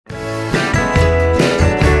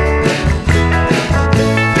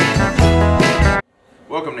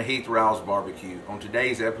to Heath Riles BBQ. On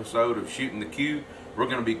today's episode of Shooting the Q, we're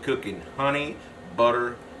going to be cooking honey,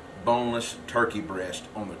 butter, boneless turkey breast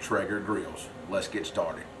on the Traeger grills. Let's get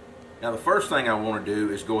started. Now the first thing I want to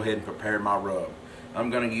do is go ahead and prepare my rub. I'm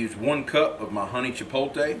going to use 1 cup of my honey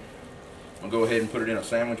chipotle. I'll go ahead and put it in a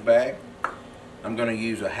sandwich bag. I'm going to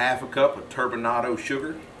use a 1/2 cup of Turbinado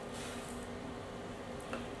Sugar.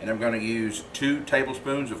 And I'm going to use 2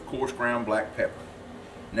 tablespoons of coarse ground black pepper.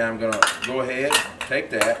 Now I'm going to go ahead, take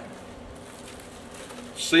that,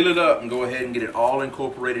 seal it up, and go ahead and get it all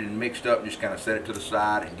incorporated and mixed up, and just kind of set it to the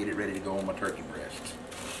side and get it ready to go on my turkey breasts.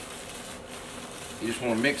 You just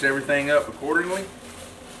want to mix everything up accordingly.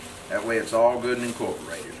 That way it's all good and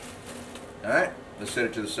incorporated. Alright, let's set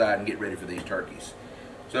it to the side and get ready for these turkeys.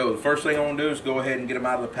 So the first thing I want to do is go ahead and get them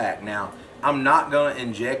out of the pack. Now, I'm not going to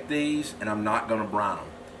inject these, and I'm not going to brine them.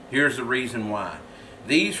 Here's the reason why.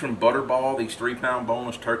 These from Butterball, these 3-pound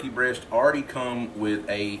boneless turkey breasts, already come with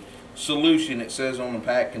a solution. It says on the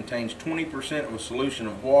pack contains 20% of a solution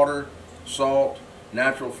of water, salt,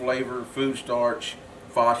 natural flavor, food starch,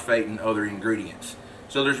 phosphate, and other ingredients.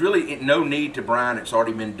 So there's really no need to brine. It's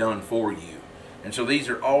already been done for you. And so these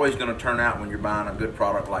are always going to turn out, when you're buying a good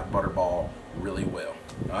product like Butterball, really well.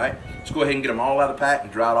 Alright, let's go ahead and get them all out of the pack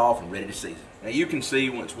and dry it off and ready to season. Now you can see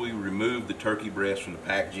once we remove the turkey breast from the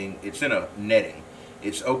packaging, it's in a netting.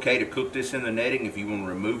 It's okay to cook this in the netting. If you want to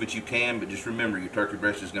remove it, you can, but just remember your turkey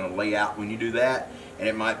breast is going to lay out when you do that, and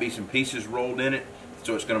it might be some pieces rolled in it,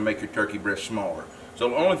 so it's going to make your turkey breast smaller. So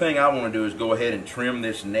the only thing I want to do is go ahead and trim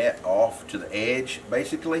this net off to the edge,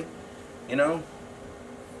 basically, you know,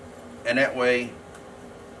 and that way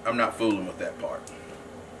I'm not fooling with that part.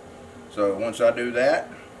 So once I do that,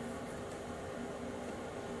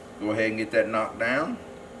 go ahead and get that knocked down.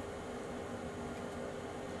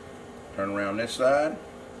 Turn around this side.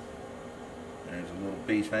 There's a little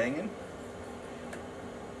piece hanging.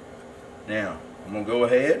 Now, I'm going to go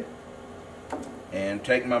ahead and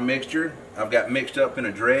take my mixture. I've got mixed up in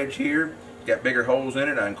a dredge here. It's got bigger holes in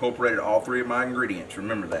it. I incorporated all 3 of my ingredients.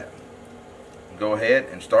 Remember that. Go ahead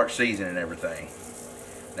and start seasoning everything.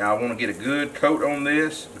 Now, I want to get a good coat on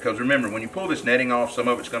this, because remember, when you pull this netting off, some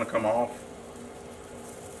of it's going to come off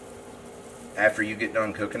after you get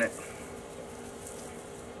done cooking it.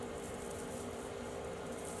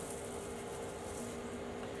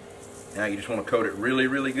 Now you just want to coat it really,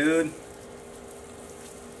 really good.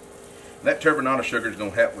 That Turbinado Sugar is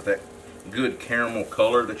going to help with that good caramel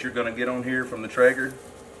color that you're going to get on here from the Traeger.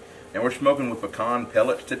 Now we're smoking with pecan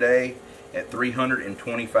pellets today at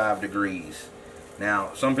 325 degrees.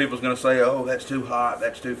 Now some people's going to say, oh, that's too hot,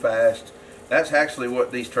 that's too fast. That's actually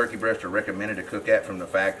what these turkey breasts are recommended to cook at from the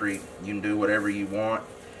factory. You can do whatever you want.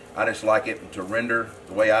 I just like it to render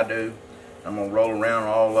the way I do. I'm going to roll around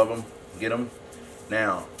all of them, get them.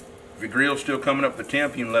 Now, if your grill's still coming up the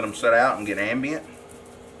temp, you can let them set out and get ambient.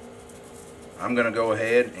 I'm going to go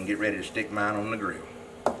ahead and get ready to stick mine on the grill.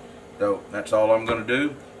 So that's all I'm going to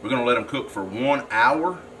do. We're going to let them cook for 1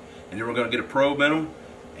 hour, and then we're going to get a probe in them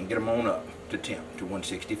and get them on up to temp to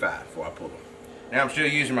 165 before I pull them. Now I'm still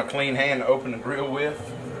using my clean hand to open the grill with.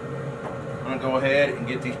 I'm going to go ahead and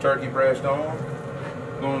get these turkey breasts on.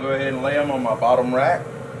 I'm going to go ahead and lay them on my bottom rack,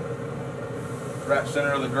 right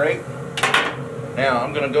center of the grate. Now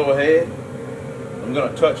I'm going to go ahead, I'm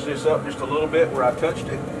going to touch this up just a little bit where I touched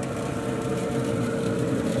it,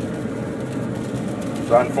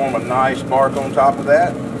 so I can form a nice bark on top of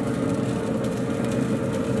that.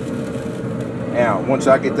 Now once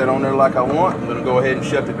I get that on there like I want, I'm going to go ahead and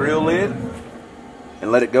shut the grill lid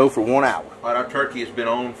and let it go for 1 hour. All right, our turkey has been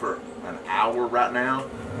on for an hour right now.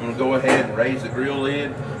 I'm going to go ahead and raise the grill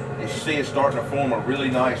lid. As you see, it's starting to form a really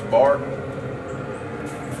nice bark.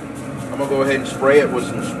 I'm going to go ahead and spray it with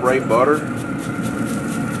some spray butter.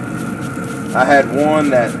 I had one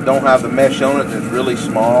that don't have the mesh on it that's really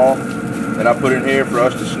small that I put in here for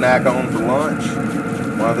us to snack on for lunch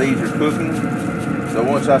while these are cooking. So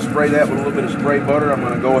once I spray that with a little bit of spray butter, I'm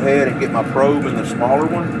going to go ahead and get my probe in the smaller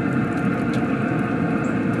one.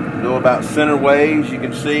 Go about center ways. You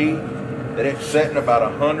can see that it's setting about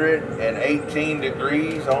 118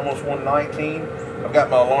 degrees, almost 119. I've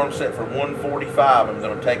got my alarm set for 145. I'm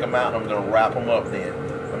going to take them out and I'm going to wrap them up then.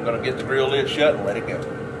 I'm going to get the grill lid shut and let it go.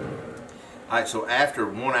 Alright, so after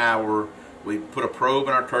 1 hour, we put a probe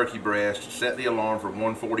in our turkey breast, set the alarm for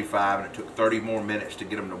 145, and it took 30 more minutes to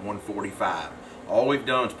get them to 145. All we've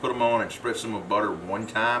done is put them on and spritz them with butter 1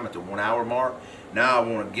 time at the 1 hour mark. Now I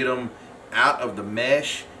want to get them out of the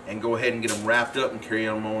mesh and go ahead and get them wrapped up and carry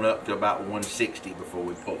them on up to about 160 before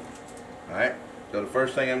we pull them. Alright, so the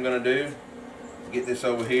first thing I'm going to do is get this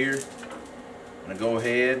over here. I'm going to go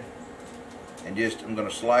ahead and I'm going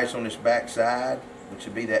to slice on this back side which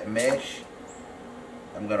would be that mesh.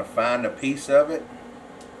 I'm going to find a piece of it.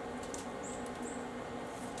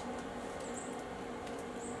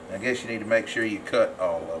 I guess you need to make sure you cut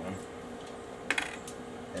all of them.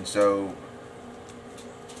 And so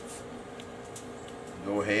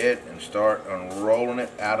go ahead and start unrolling it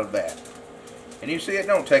out of that. And you see it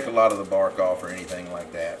don't take a lot of the bark off or anything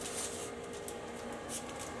like that.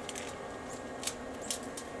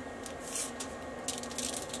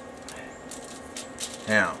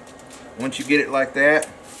 Now, once you get it like that,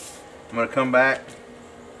 I'm going to come back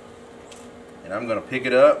and I'm going to pick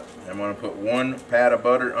it up. I'm going to put 1 pat of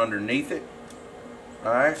butter underneath it.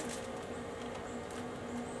 Alright.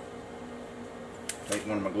 Take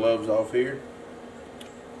one of my gloves off here.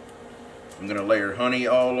 I'm going to layer honey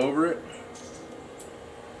all over it.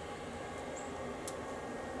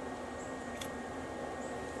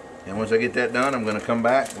 And once I get that done, I'm going to come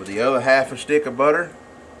back with the other half a stick of butter.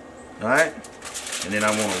 Alright. And then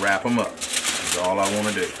I want to wrap them up. That's all I want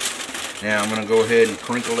to do. Now I'm going to go ahead and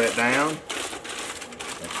crinkle that down.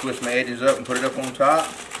 And twist my edges up and put it up on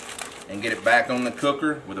top. And get it back on the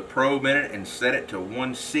cooker with a probe in it and set it to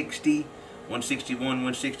 160, 161,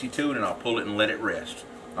 162. And then I'll pull it and let it rest.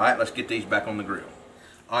 Alright, let's get these back on the grill.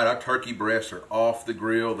 Alright, our turkey breasts are off the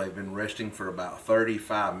grill. They've been resting for about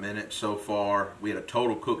 35 minutes so far. We had a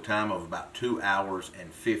total cook time of about 2 hours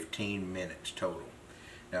and 15 minutes total.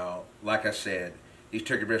 Now, like I said, these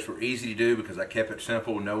turkey breasts were easy to do because I kept it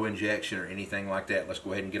simple, no injection or anything like that. Let's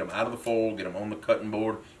go ahead and get them out of the foil, get them on the cutting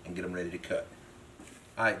board, and get them ready to cut.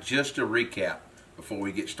 Alright, just to recap before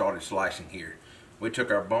we get started slicing here. We took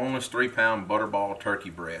our boneless 3-pound Butterball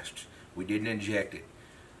turkey breast. We didn't inject it.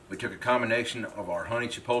 We took a combination of our Honey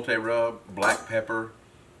Chipotle Rub, black pepper,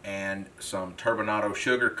 and some Turbinado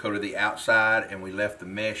Sugar, coated the outside, and we left the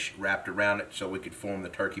mesh wrapped around it so we could form the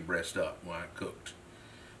turkey breast up while it cooked.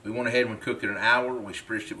 We went ahead and cooked it an hour. We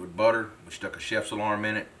spritz it with butter. We stuck a chef's alarm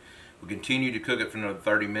in it. We continued to cook it for another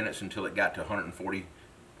 30 minutes until it got to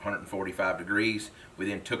 145 degrees. We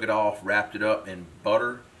then took it off, wrapped it up in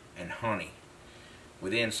butter and honey. We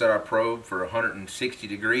then set our probe for 160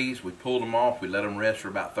 degrees. We pulled them off. We let them rest for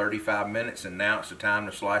about 35 minutes, and now it's the time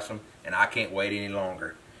to slice them, and I can't wait any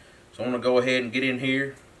longer. So I'm going to go ahead and get in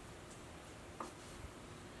here.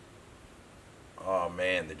 Oh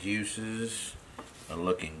man, the juices are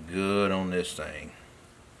looking good on this thing.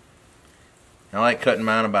 I like cutting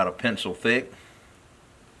mine about a pencil thick.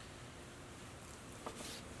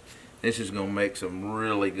 This is going to make some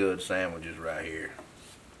really good sandwiches right here.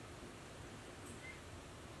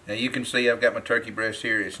 Now you can see I've got my turkey breast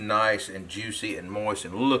here. It's nice and juicy and moist,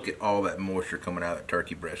 and look at all that moisture coming out of that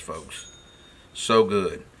turkey breast, folks. So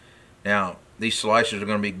good. Now these slices are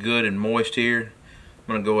going to be good and moist here. I'm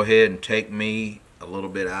going to go ahead and take me a little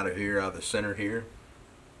bit out of here, out of the center here.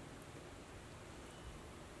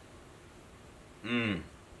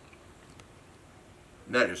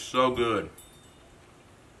 That is so good.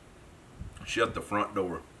 Shut the front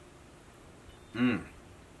door.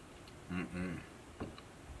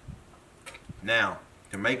 Now,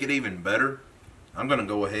 to make it even better, I'm going to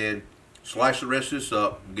go ahead, slice the rest of this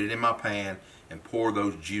up, get it in my pan, and pour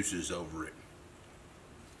those juices over it.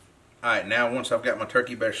 Alright, now once I've got my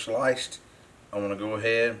turkey breast sliced, I want to go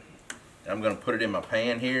ahead, and I'm going to put it in my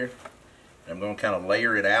pan here, and I'm going to kind of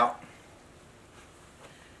layer it out.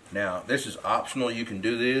 Now, this is optional. You can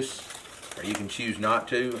do this, or you can choose not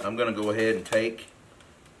to. I'm going to go ahead and take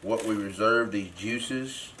what we reserved, these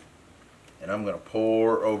juices, and I'm going to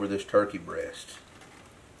pour over this turkey breast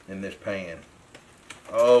in this pan.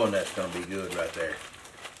 Oh, and that's going to be good right there.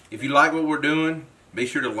 If you like what we're doing, be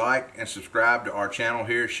sure to like and subscribe to our channel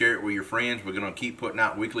here. Share it with your friends. We're going to keep putting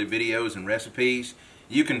out weekly videos and recipes.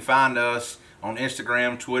 You can find us on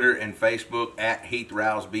Instagram, Twitter, and Facebook at Heath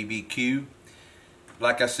Riles BBQ.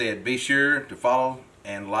 Like I said, be sure to follow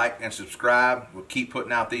and like and subscribe. We'll keep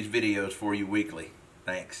putting out these videos for you weekly.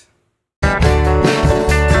 Thanks.